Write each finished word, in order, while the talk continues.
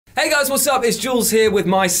Hey guys, what's up? It's Jules here with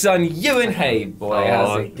my son Ewan. Hey boy,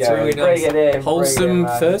 how's it going? Really nice. Wholesome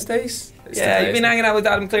Thursdays? Yeah, you've been hanging out with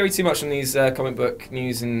Adam Cleary too much on these comic book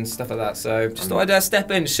news and stuff like that, so just thought I'd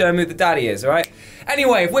step in, show him who the daddy is, alright?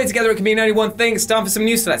 Anyway, if we're together it can mean only one thing. It's time for some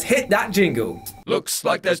news, so let's hit that jingle. Looks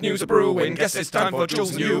like there's news a-brewing. Guess it's time for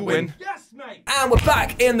Jules and Ewan. Yes, mate! And we're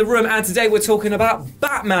back in the room, and today we're talking about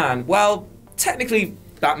Batman. Well, technically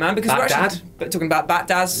Batman, because we're actually talking about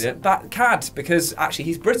Bat-Daz, Bat-Cad, because actually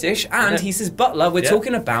he's British, and he's his butler. We're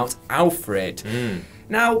talking about Alfred.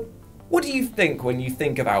 Now, what do you think when you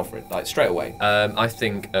think of Alfred, like straight away? I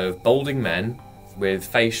think of balding men with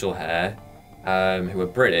facial hair who are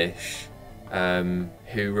British,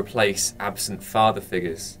 who replace absent father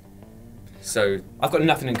figures. So I've got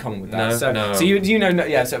nothing in common with that. No. So you know,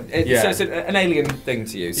 so it's an alien thing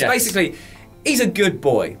to you. So basically, he's a good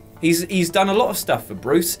boy. He's done a lot of stuff for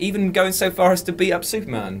Bruce, even going so far as to beat up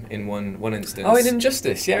Superman in one instance. Oh, in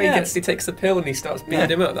Injustice, he takes the pill and he starts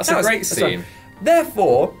beating him up. That's a great scene.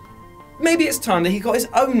 Therefore, maybe it's time that he got his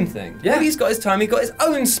own thing. Yeah. Maybe he's got his time, he got his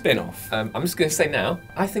own spin-off. I'm just going to say now,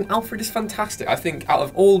 I think Alfred is fantastic. I think out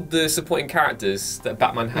of all the supporting characters that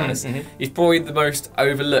Batman has, he's probably the most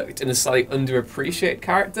overlooked and a slightly underappreciated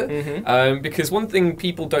character. Because one thing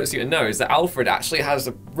people don't seem to know is that Alfred actually has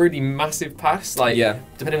a really massive past. Like,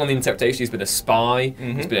 depending on the interpretation, he's been a spy,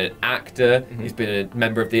 he's been an actor, he's been a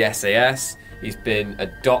member of the SAS, he's been a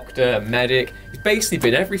doctor, a medic, he's basically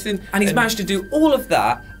been everything. And he's managed to do all of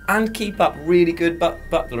that and keep up really good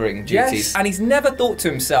butlering duties. And he's never thought to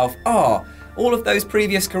himself, all of those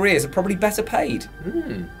previous careers are probably better paid.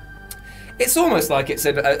 It's almost like it's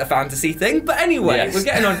a fantasy thing, but anyway, we're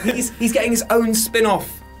getting on. He's getting his own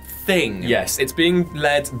spin-off thing. Yes, it's being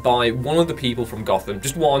led by one of the people from Gotham,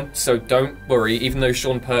 just one, so don't worry, even though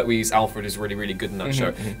Sean Pertwee's Alfred is really, really good in that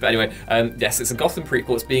show. But anyway, yes, it's a Gotham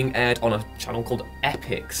prequel. It's being aired on a channel called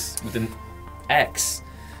Epix, with an X.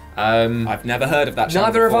 I've never heard of that channel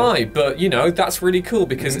Neither before. have I, but you know, that's really cool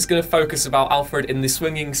because it's going to focus about Alfred in the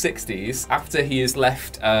swinging 60s after he has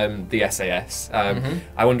left the SAS.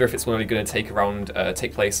 I wonder if it's really going to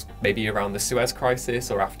take place maybe around the Suez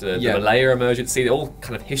Crisis or after the Malaya emergency, all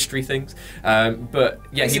kind of history things. But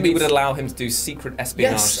yeah, he would allow him to do secret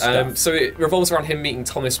espionage stuff. So it revolves around him meeting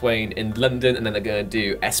Thomas Wayne in London, and then they're going to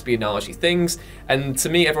do espionage things. And to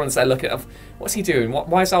me, everyone's there looking at, what's he doing?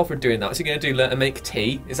 Why is Alfred doing that? What's he going to do? Learn to make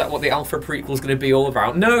tea? Is that what the Alfred prequel is going to be all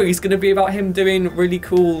about? No, he's going to be about him doing really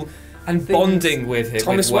cool and bonding with him,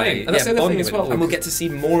 Thomas Wayne. And that's the other thing as well. And we'll get to see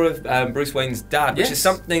more of Bruce Wayne's dad, which is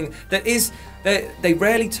something that they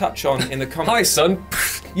rarely touch on in the comics. Hi, son.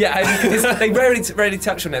 They rarely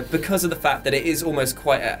touch on it because of the fact that it is almost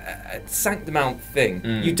quite a sanctimount thing.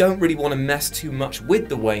 You don't really want to mess too much with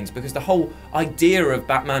the Waynes because the whole idea of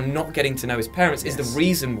Batman not getting to know his parents is the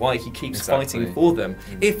reason why he keeps fighting for them.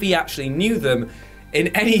 If he actually knew them in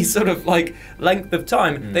any sort of like length of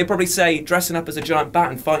time, they'd probably say dressing up as a giant bat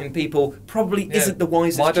and fighting people probably isn't the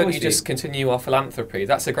wisest choice. Why don't you just continue our philanthropy?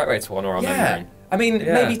 That's a great way to honour our memory. I mean,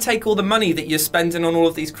 maybe take all the money that you're spending on all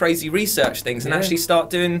of these crazy research things and actually start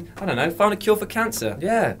doing, I don't know, find a cure for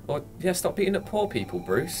cancer. Or stop beating up poor people,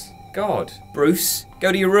 Bruce. God. Bruce,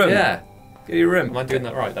 go to your room. Go to your room. Am I doing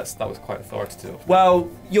that right? That was quite authoritative. Well,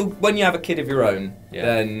 when you have a kid of your own,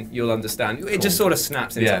 then you'll understand. It just sort of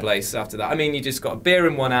snaps into place after that. I mean, you just got a beer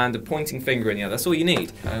in one hand, a pointing finger in the other. That's all you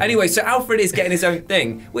need. Anyway, so Alfred is getting his own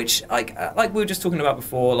thing, which, like we were just talking about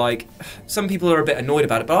before, like some people are a bit annoyed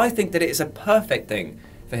about it, but I think that it is a perfect thing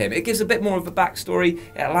for him. It gives a bit more of a backstory.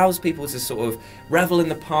 It allows people to sort of revel in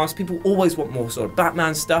the past. People always want more sort of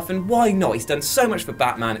Batman stuff, and why not? He's done so much for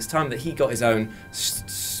Batman. It's time that he got his own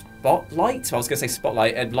spotlight. I was going to say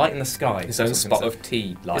spotlight and light in the sky. His own spot of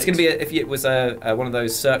tea light. It's going to be if it was one of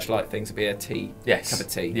those searchlight things. It'd be a tea. Cup of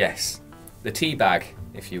tea. Yes. The tea bag,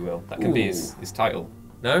 if you will. That can be his title.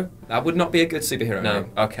 No? That would not be a good superhero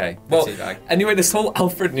name. Okay. Well, anyway, this whole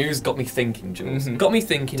Alfred news got me thinking, Jules. Got me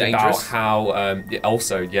thinking about how,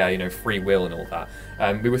 free will and all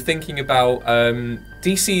that. We were thinking about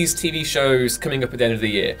DC's TV shows coming up at the end of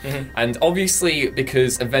the year. And obviously,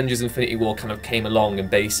 because Avengers Infinity War kind of came along and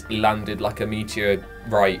basically landed like a meteor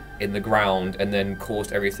right in the ground and then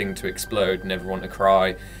caused everything to explode and everyone to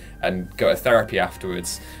cry and go to therapy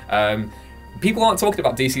afterwards. People aren't talking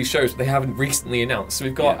about DC shows, but they haven't recently announced. So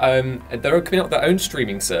we've got, they're coming out with their own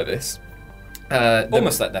streaming service.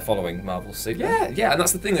 Almost like they're following Marvel's suit. Yeah, and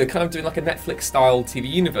that's the thing. They're kind of doing like a Netflix-style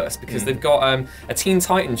TV universe because they've got a Teen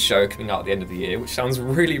Titans show coming out at the end of the year, which sounds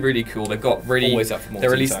really, really cool. They've got always up for more. They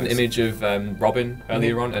released an image of Robin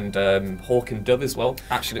earlier on and Hawk and Dove as well.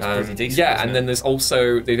 Actually, looks pretty decent. Yeah, and then there's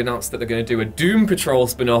also they've announced that they're going to do a Doom Patrol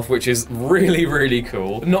spin-off, which is really, really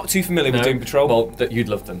cool. I'm not too familiar with Doom Patrol. Well, that you'd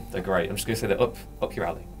love them. They're great. I'm just going to say they're up your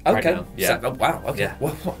alley. Okay. Right now. Yeah. So, wow. Okay. Yeah.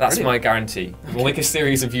 Well, that's my guarantee. We'll make a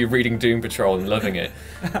series of you reading Doom Patrol and loving it.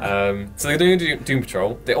 So they're doing Doom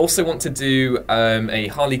Patrol. They also want to do a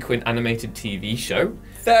Harley Quinn animated TV show.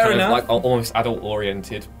 Fair enough. Like almost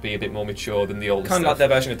adult-oriented, be a bit more mature than the old Kind of like their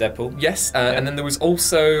version of Deadpool. Yes, and then there was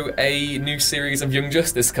also a new series of Young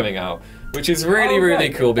Justice coming out, which is really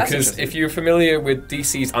cool because if you're familiar with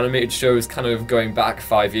DC's animated shows kind of going back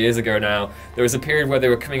 5 years ago now, there was a period where they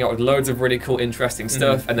were coming out with loads of really cool, interesting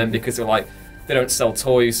stuff, and then because they're like, they don't sell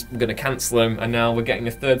toys, we're going to cancel them, and now we're getting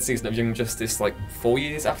a third season of Young Justice like 4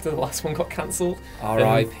 years after the last one got cancelled.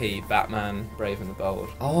 R.I.P. Batman, Brave and the Bold.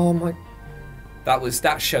 Oh my...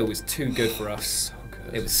 That show was too good for us. So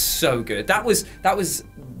good. It was so good. That was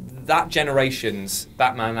that generation's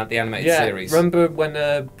Batman at the animated series. Remember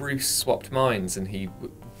when Bruce swapped minds and he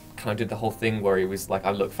kind of did the whole thing where he was like,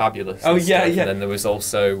 "I look fabulous." Oh yeah. And then there was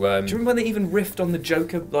also. Do you remember when they even riffed on the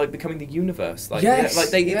Joker like becoming the universe? Like, yes.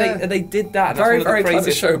 they did that. Very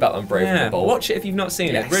clever show about them, Brave and the Bold. Watch it if you've not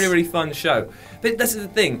seen it. Really fun show. But this is the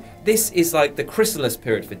thing. This is like the chrysalis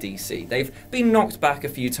period for DC. They've been knocked back a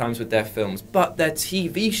few times with their films, but their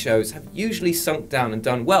TV shows have usually sunk down and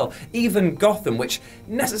done well. Even Gotham, which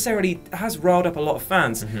necessarily has riled up a lot of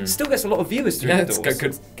fans, still gets a lot of viewers through the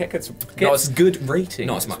doors. Not as good rating.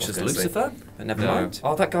 Not as much as Lucifer, but never mind.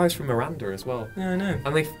 Oh, that guy's from Miranda as well. Yeah, I know.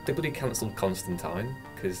 And they bloody cancelled Constantine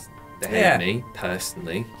because they hate me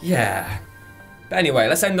personally. Yeah. But anyway,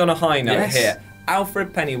 let's end on a high note here.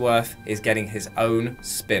 Alfred Pennyworth is getting his own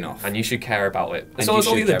spin-off. And you should care about it. As well as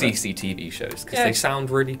all the other DC TV shows, because they sound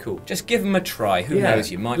really cool. Just give them a try. Who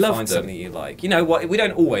knows, you might find something you like. You know what, we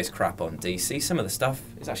don't always crap on DC. Some of the stuff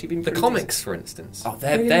has actually been pretty comics, decent. for instance. Oh,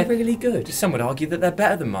 they're really good. Some would argue that they're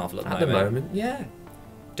better than Marvel at the moment. Yeah.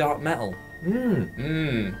 Dark metal.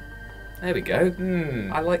 There we go.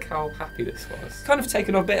 I like how happy this was. Kind of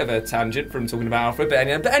taken off a bit of a tangent from talking about Alfred,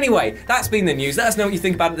 but anyway, that's been the news. Let us know what you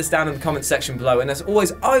think about this down in the comments section below. And as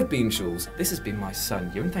always, I've been Jules. This has been my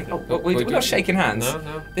son, Ewan. Thank you. We're not shaking hands.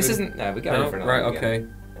 No. This isn't. No, we're going for another. Right. Okay.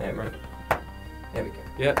 There we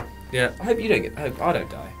go. Yeah. I hope you don't get. I hope I don't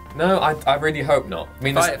die. No, I really hope not. I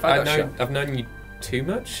mean, I've known you too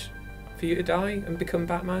much for you to die and become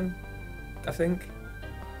Batman. I think.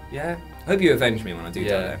 Yeah. I hope you avenge me when I do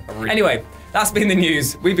die. Anyway, that's been the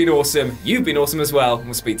news. We've been awesome. You've been awesome as well. And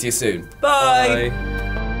we'll speak to you soon. Bye.